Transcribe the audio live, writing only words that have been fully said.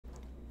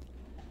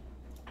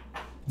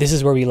this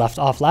is where we left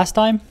off last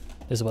time.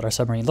 This is what our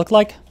submarine looked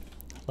like.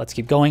 Let's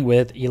keep going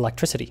with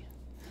electricity.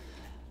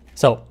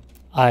 So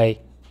I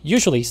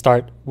usually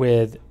start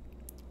with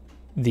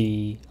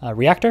the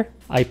reactor.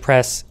 I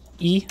press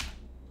E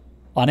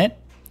on it,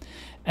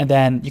 and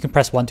then you can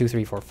press 1, 2,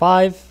 3, 4,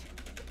 5,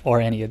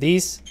 or any of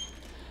these.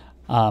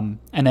 And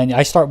then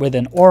I start with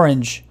an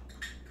orange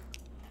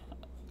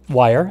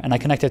wire, and I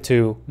connect it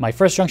to my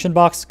first junction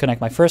box,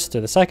 connect my first to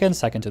the second,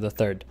 second to the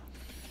third.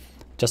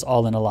 Just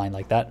all in a line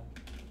like that.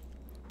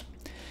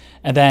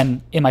 And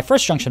then in my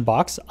first junction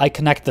box, I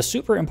connect the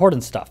super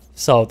important stuff.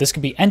 So this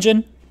could be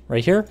engine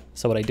right here.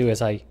 So what I do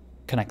is I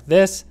connect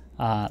this.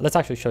 Let's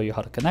actually show you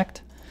how to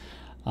connect.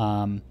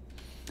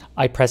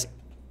 I press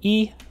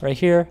E right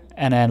here,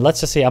 and then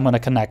let's just say I'm going to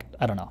connect,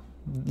 I don't know,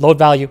 load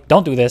value.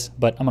 Don't do this,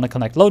 but I'm going to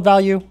connect load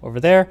value over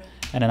there,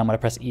 and then I'm going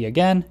to press E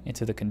again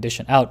into the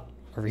condition out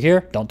over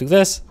here. Don't do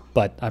this,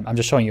 but I'm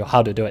just showing you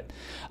how to do it.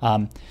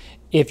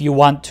 If you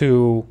want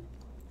to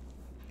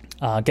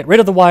get rid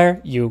of the wire,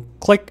 you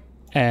click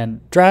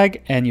and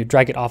you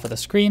drag it off of the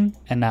screen,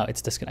 and now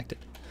it's disconnected.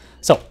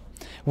 So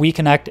we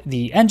connect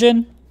the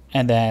engine,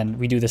 and then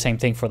we do the same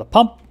thing for the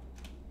pump,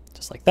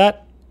 just like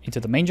that,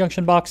 into the main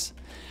junction box.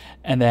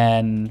 And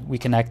then we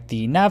connect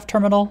the nav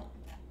terminal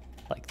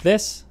like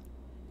this.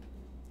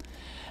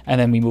 And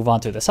then we move on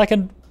to the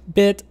second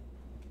bit,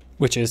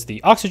 which is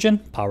the oxygen,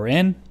 power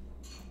in,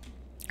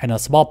 and a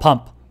small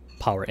pump,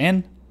 power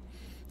in.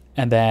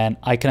 And then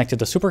I connected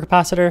the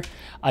supercapacitor.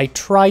 I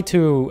try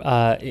to,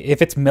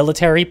 if it's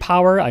military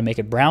power, I make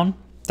it brown.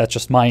 That's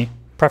just my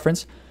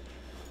preference.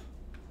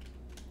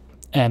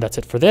 And that's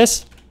it for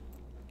this.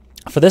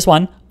 For this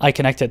one, I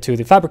connect it to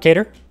the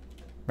fabricator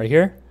right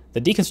here,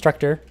 the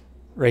deconstructor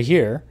right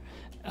here,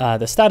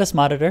 the status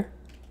monitor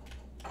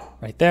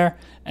right there.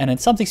 And then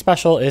something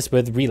special is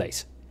with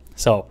relays.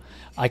 So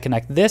I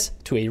connect this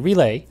to a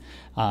relay.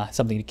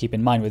 Something to keep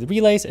in mind with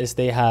relays is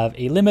they have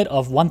a limit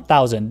of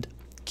 1,000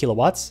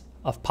 kilowatts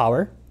of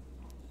power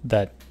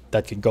that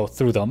can go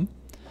through them,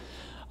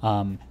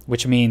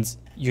 which means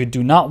you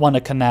do not want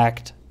to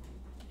connect,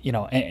 you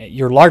know,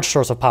 your large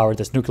source of power,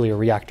 this nuclear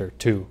reactor,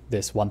 to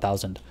this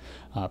 1,000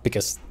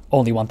 because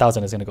only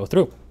 1,000 is going to go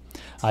through.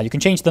 You can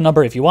change the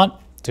number if you want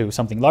to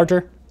something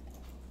larger,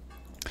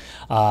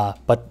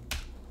 but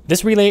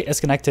this relay is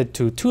connected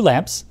to 2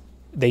 lamps.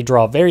 They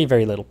draw very,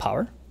 very little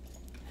power.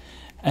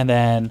 And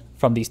then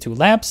from these 2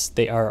 lamps,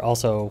 they are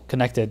also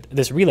connected.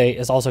 This relay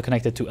is also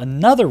connected to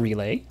another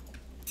relay,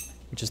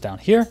 which is down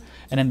here.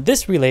 And then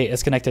this relay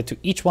is connected to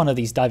each one of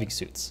these diving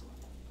suits,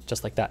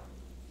 just like that.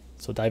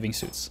 So diving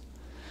suits.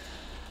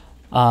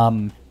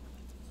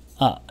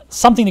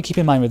 Something to keep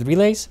in mind with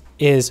relays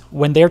is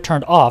when they're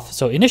turned off.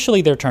 So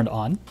initially they're turned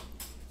on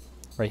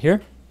right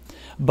here,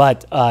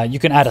 but you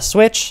can add a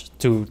switch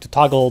to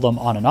toggle them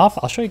on and off.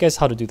 I'll show you guys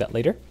how to do that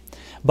later.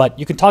 But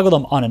you can toggle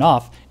them on and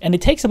off, and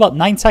it takes about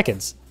 9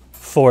 seconds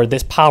for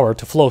this power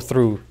to flow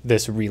through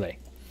this relay,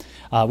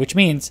 which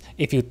means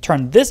if you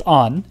turn this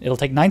on, it'll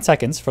take 9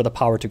 seconds for the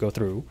power to go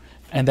through.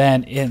 And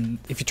then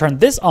if you turn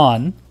this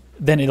on,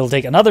 then it'll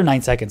take another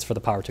 9 seconds for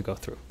the power to go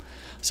through.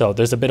 So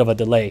there's a bit of a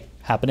delay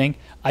happening.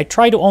 I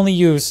try to only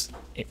use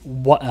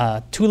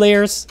 2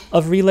 layers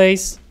of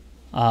relays.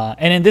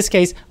 And in this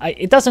case,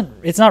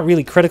 it's not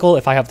really critical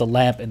if I have the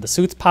lamp and the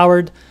suits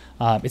powered.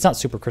 It's not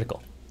super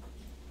critical.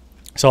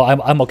 So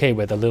I'm okay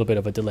with a little bit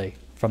of a delay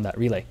from that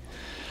relay.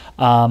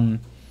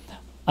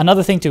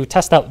 Another thing to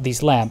test out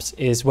these lamps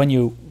is when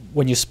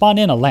you spawn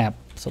in a lamp.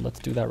 So let's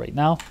do that right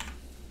now.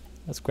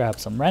 Let's grab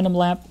some random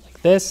lamp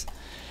like this.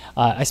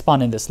 I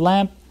spawn in this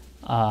lamp.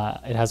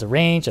 It has a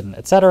range and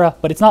etc.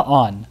 But it's not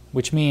on,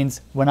 which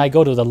means when I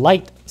go to the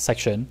light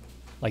section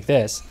like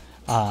this,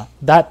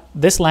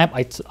 this lamp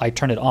I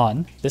turn it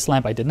on. This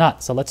lamp I did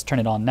not. So let's turn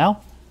it on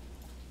now.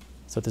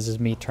 So this is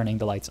me turning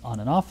the lights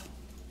on and off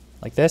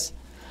like this.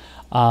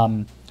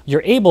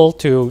 You're able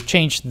to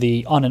change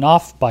the on and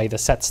off by the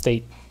set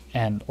state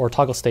or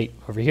toggle state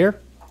over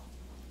here.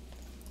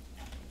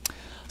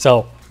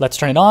 So let's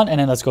turn it on, and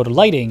then let's go to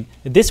lighting.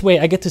 This way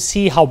I get to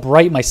see how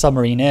bright my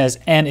submarine is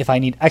and if I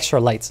need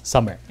extra lights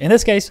somewhere. In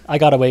this case, I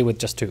got away with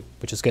just 2,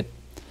 which is good.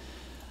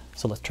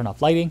 So let's turn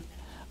off lighting.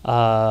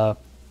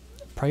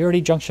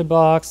 Priority junction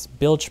box,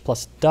 bilge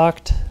plus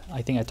duct.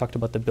 I think I talked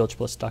about the bilge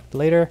plus duct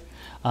later.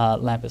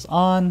 Lamp is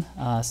on,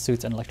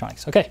 suits and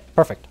electronics. Okay,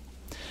 perfect.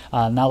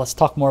 Now let's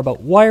talk more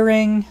about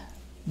wiring.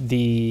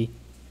 The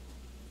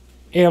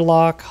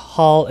airlock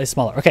hull is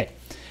smaller. Okay,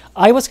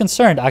 I was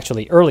concerned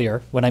actually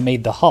earlier when I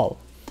made the hull.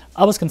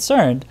 I was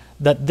concerned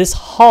that this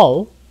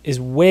hull is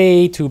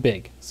way too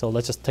big. So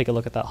let's just take a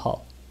look at that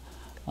hull.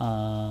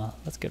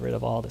 Let's get rid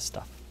of all this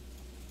stuff.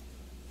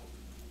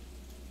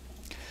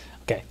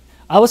 Okay,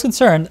 I was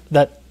concerned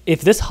that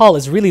if this hull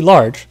is really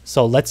large,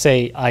 so let's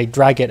say I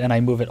drag it and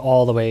I move it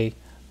all the way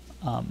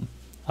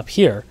up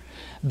here,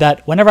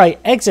 that whenever I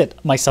exit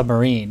my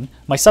submarine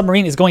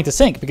is going to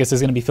sink because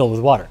it's going to be filled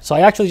with water. So I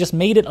actually just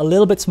made it a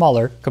little bit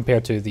smaller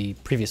compared to the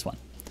previous one.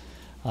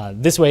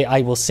 This way I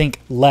will sink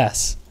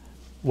less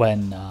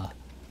when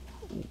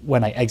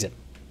I exit.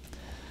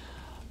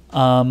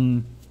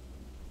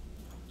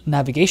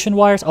 navigation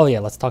wires. Oh yeah,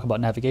 let's talk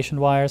about navigation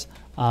wires.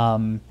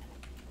 And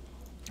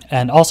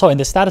also in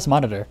the status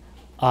monitor,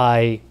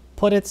 I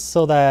put it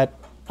so that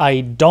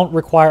I don't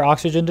require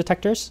oxygen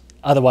detectors.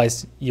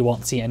 Otherwise, you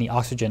won't see any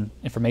oxygen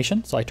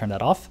information. So I turned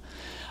that off.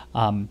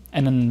 And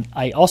then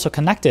I also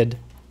connected,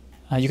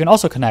 you can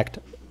also connect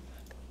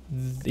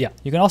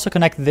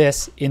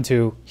this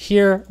into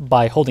here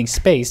by holding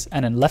space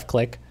and then left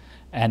click.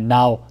 And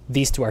now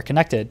these two are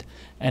connected.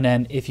 And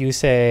then if you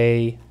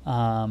say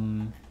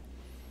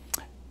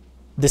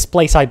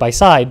display side by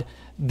side,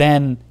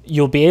 then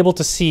you'll be able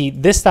to see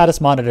this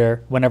status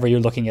monitor whenever you're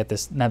looking at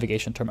this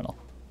navigation terminal.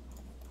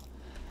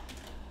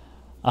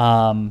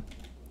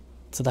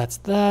 So that's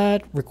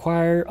that.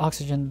 Require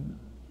oxygen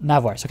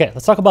nav wires. Okay,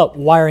 let's talk about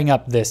wiring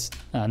up this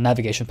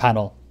navigation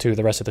panel to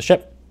the rest of the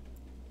ship.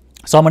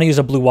 So I'm going to use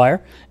a blue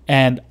wire,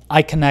 and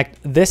I connect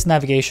this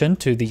navigation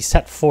to the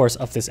set force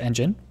of this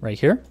engine right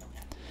here.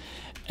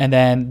 And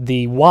then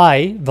the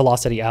Y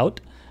velocity out,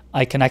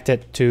 I connect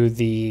it to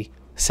the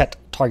set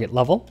target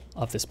level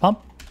of this pump.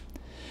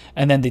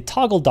 And then the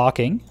toggle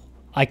docking,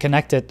 I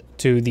connect it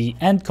to the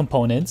end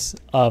components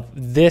of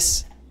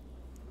this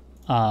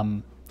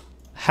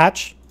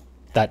hatch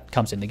that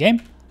comes in the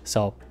game.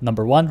 So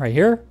number 1 right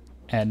here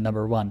and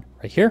number 1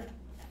 right here.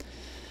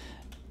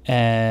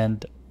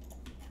 And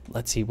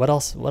let's see, what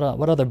else? What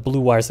other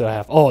blue wires do I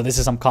have? Oh, this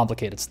is some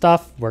complicated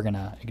stuff. We're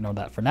gonna ignore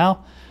that for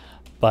now.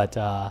 But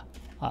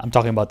I'm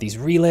talking about these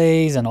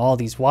relays and all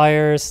these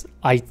wires.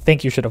 I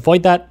think you should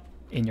avoid that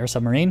in your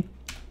submarine.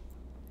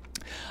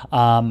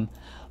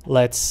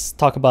 Let's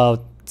talk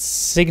about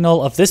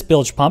signal of this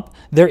bilge pump.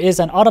 There is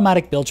an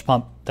automatic bilge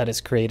pump that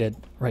is created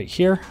right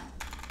here.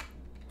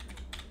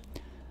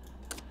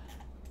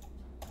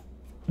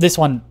 This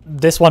one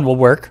will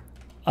work,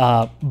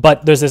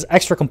 but there's this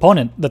extra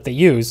component that they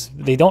use.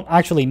 They don't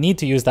actually need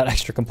to use that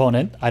extra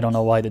component. I don't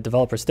know why the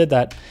developers did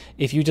that.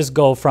 If you just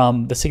go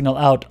from the signal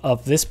out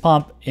of this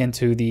pump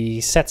into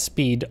the set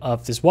speed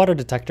of this water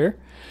detector,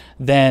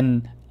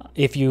 then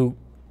if you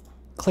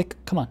click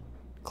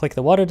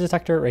the water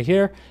detector right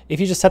here, if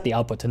you just set the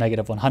output to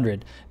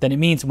 -100, then it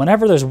means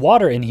whenever there's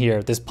water in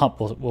here, this pump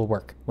will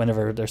work.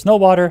 Whenever there's no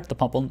water, the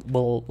pump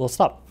will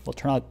stop, will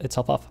turn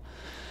itself off.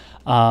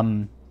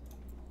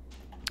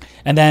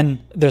 And then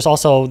there's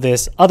also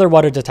this other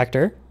water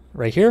detector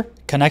right here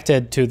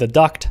connected to the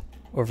duct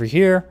over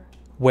here,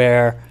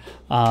 where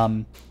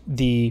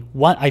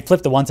I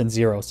flip the ones and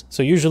zeros.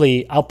 So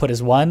usually output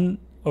is 1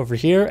 over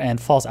here and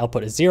false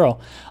output is 0.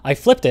 I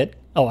flipped it.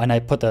 Oh, and I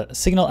put the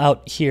signal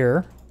out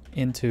here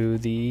into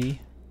the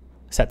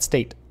set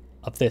state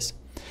of this.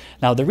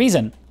 Now the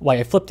reason why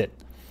I flipped it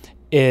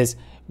is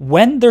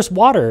when there's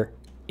water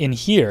in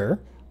here,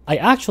 I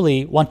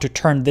actually want to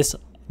turn this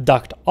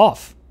duct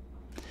off.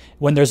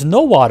 When there's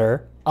no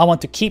water, I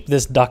want to keep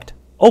this duct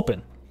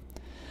open.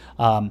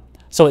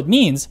 So it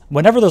means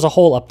whenever there's a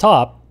hole up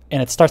top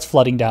and it starts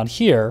flooding down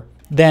here,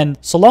 then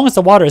so long as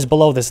the water is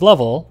below this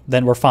level,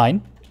 then we're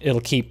fine.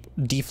 It'll keep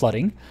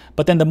deflooding.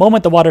 But then the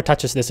moment the water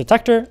touches this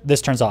detector,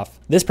 this turns off.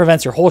 This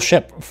prevents your whole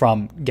ship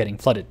from getting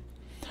flooded.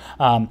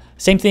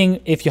 Same thing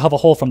if you have a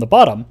hole from the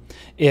bottom.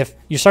 If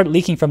you start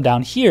leaking from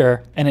down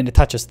here and then it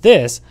touches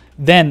this,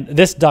 then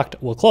this duct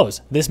will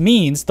close. This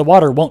means the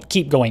water won't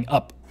keep going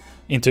up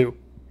into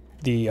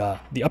the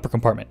upper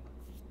compartment.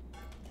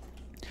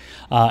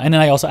 And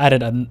then I also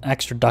added an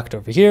extra duct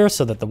over here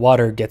so that the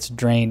water gets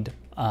drained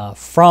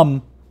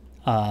from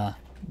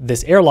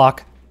this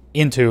airlock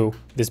into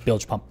this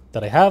bilge pump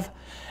that I have.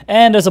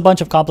 And there's a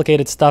bunch of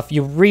complicated stuff.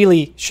 You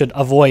really should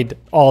avoid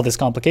all this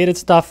complicated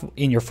stuff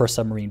in your first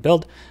submarine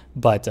build.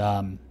 But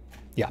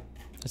yeah,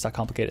 it's not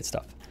complicated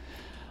stuff.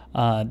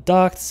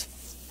 Ducts,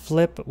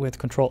 flip with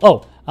control.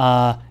 Oh,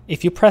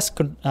 if you press,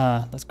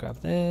 let's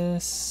grab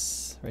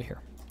this right here.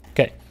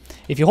 Okay.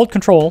 If you hold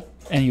control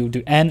and you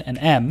do N and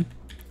M,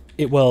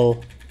 it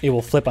will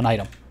flip an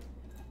item.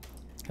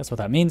 That's what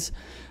that means.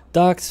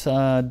 Ducts,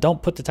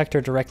 don't put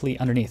detector directly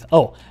underneath.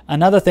 Oh,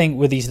 another thing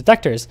with these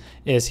detectors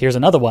is, here's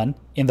another one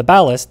in the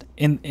ballast.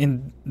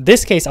 In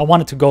this case, I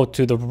want it to go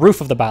to the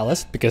roof of the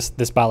ballast because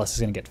this ballast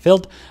is going to get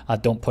filled.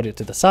 Don't put it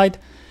to the side.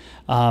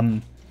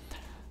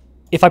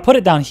 If I put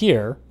it down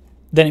here,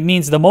 then it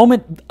means the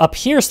moment up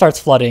here starts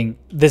flooding,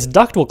 this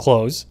duct will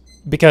close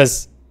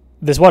because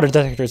this water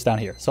detector is down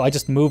here. So I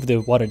just move the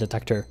water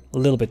detector a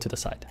little bit to the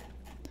side.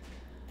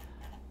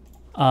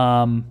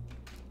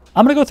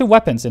 I'm going to go through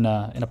weapons in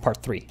a part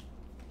 3.